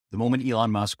The moment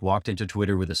Elon Musk walked into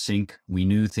Twitter with a sink, we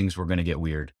knew things were going to get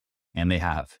weird, and they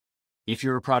have. If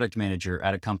you're a product manager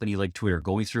at a company like Twitter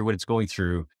going through what it's going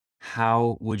through,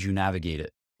 how would you navigate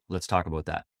it? Let's talk about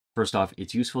that. First off,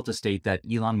 it's useful to state that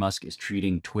Elon Musk is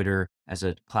treating Twitter as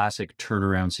a classic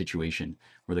turnaround situation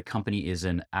where the company is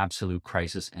in absolute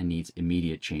crisis and needs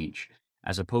immediate change,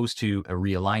 as opposed to a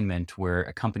realignment where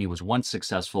a company was once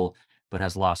successful but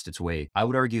has lost its way. I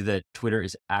would argue that Twitter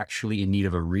is actually in need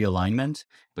of a realignment,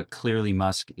 but clearly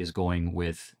Musk is going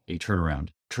with a turnaround.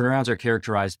 Turnarounds are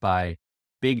characterized by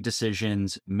big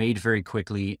decisions made very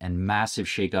quickly and massive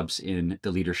shakeups in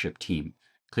the leadership team.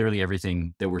 Clearly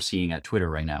everything that we're seeing at Twitter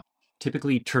right now.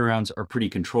 Typically, turnarounds are pretty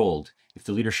controlled if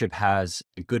the leadership has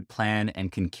a good plan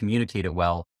and can communicate it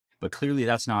well, but clearly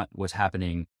that's not what's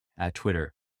happening at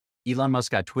Twitter. Elon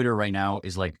Musk at Twitter right now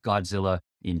is like Godzilla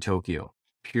in Tokyo.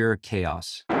 Pure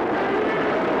chaos.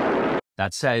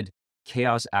 That said,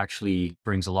 chaos actually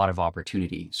brings a lot of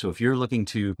opportunity. So if you're looking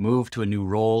to move to a new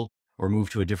role or move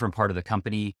to a different part of the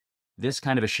company, this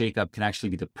kind of a shakeup can actually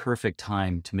be the perfect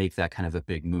time to make that kind of a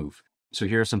big move. So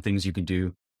here are some things you can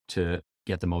do to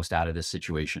get the most out of this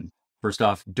situation. First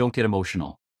off, don't get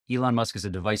emotional. Elon Musk is a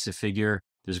divisive figure.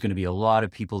 There's going to be a lot of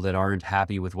people that aren't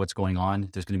happy with what's going on.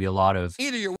 There's going to be a lot of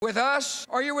either you're with us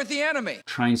or you're with the enemy.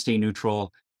 Try and stay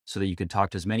neutral so that you can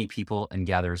talk to as many people and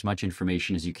gather as much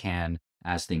information as you can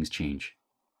as things change.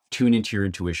 Tune into your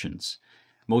intuitions.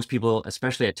 Most people,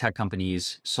 especially at tech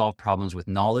companies, solve problems with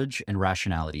knowledge and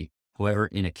rationality. However,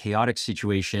 in a chaotic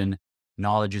situation,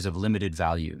 knowledge is of limited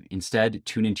value. Instead,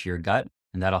 tune into your gut,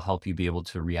 and that'll help you be able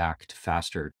to react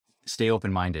faster. Stay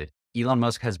open-minded. Elon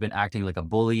Musk has been acting like a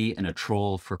bully and a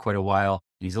troll for quite a while,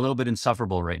 and he's a little bit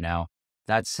insufferable right now.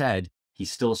 That said,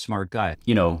 he's still a smart guy.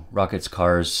 You know, rockets,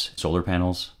 cars, solar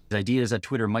panels. His ideas at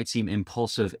Twitter might seem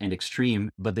impulsive and extreme,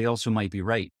 but they also might be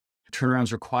right.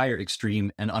 Turnarounds require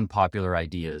extreme and unpopular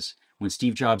ideas. When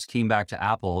Steve Jobs came back to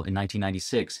Apple in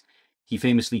 1996, he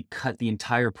famously cut the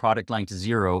entire product line to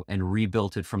zero and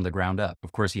rebuilt it from the ground up.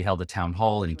 Of course, he held a town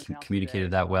hall and he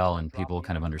communicated that well and people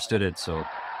kind of understood it. So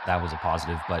that was a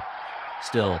positive, but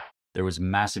still there was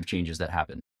massive changes that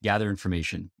happened. Gather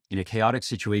information. In a chaotic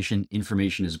situation,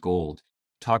 information is gold.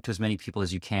 Talk to as many people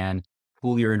as you can,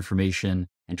 pool your information,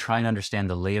 and try and understand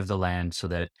the lay of the land so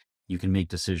that you can make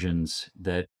decisions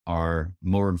that are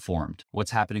more informed.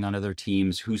 What's happening on other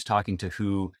teams, who's talking to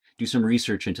who, do some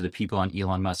research into the people on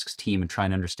Elon Musk's team and try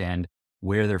and understand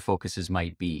where their focuses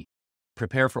might be.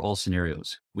 Prepare for all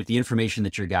scenarios. With the information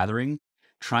that you're gathering,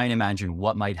 try and imagine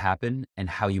what might happen and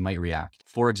how you might react.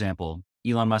 For example,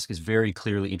 Elon Musk is very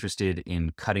clearly interested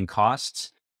in cutting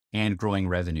costs and growing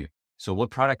revenue. So what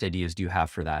product ideas do you have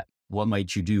for that? What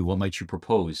might you do? What might you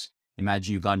propose?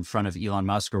 Imagine you got in front of Elon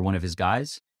Musk or one of his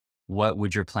guys. What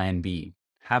would your plan be?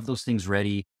 Have those things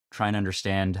ready, try and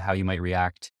understand how you might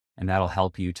react, and that'll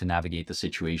help you to navigate the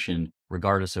situation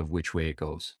regardless of which way it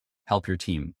goes. Help your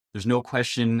team. There's no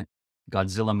question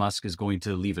Godzilla Musk is going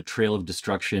to leave a trail of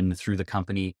destruction through the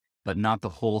company, but not the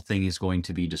whole thing is going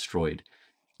to be destroyed.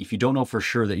 If you don't know for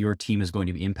sure that your team is going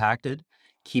to be impacted,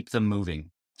 keep them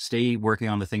moving. Stay working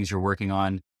on the things you're working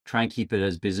on. Try and keep it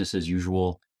as business as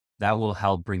usual. That will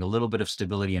help bring a little bit of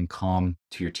stability and calm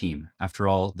to your team. After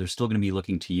all, they're still going to be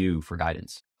looking to you for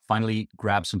guidance. Finally,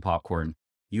 grab some popcorn.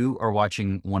 You are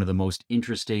watching one of the most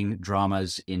interesting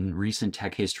dramas in recent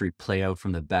tech history play out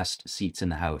from the best seats in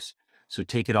the house. So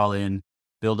take it all in,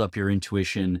 build up your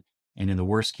intuition, and in the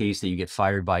worst case that you get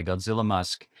fired by Godzilla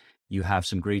Musk, you have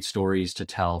some great stories to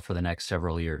tell for the next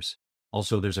several years.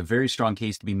 Also, there's a very strong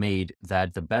case to be made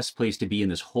that the best place to be in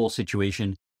this whole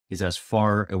situation is as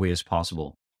far away as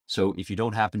possible. So if you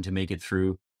don't happen to make it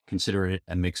through, consider it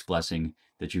a mixed blessing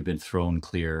that you've been thrown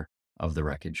clear of the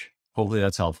wreckage. Hopefully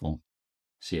that's helpful.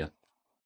 See ya.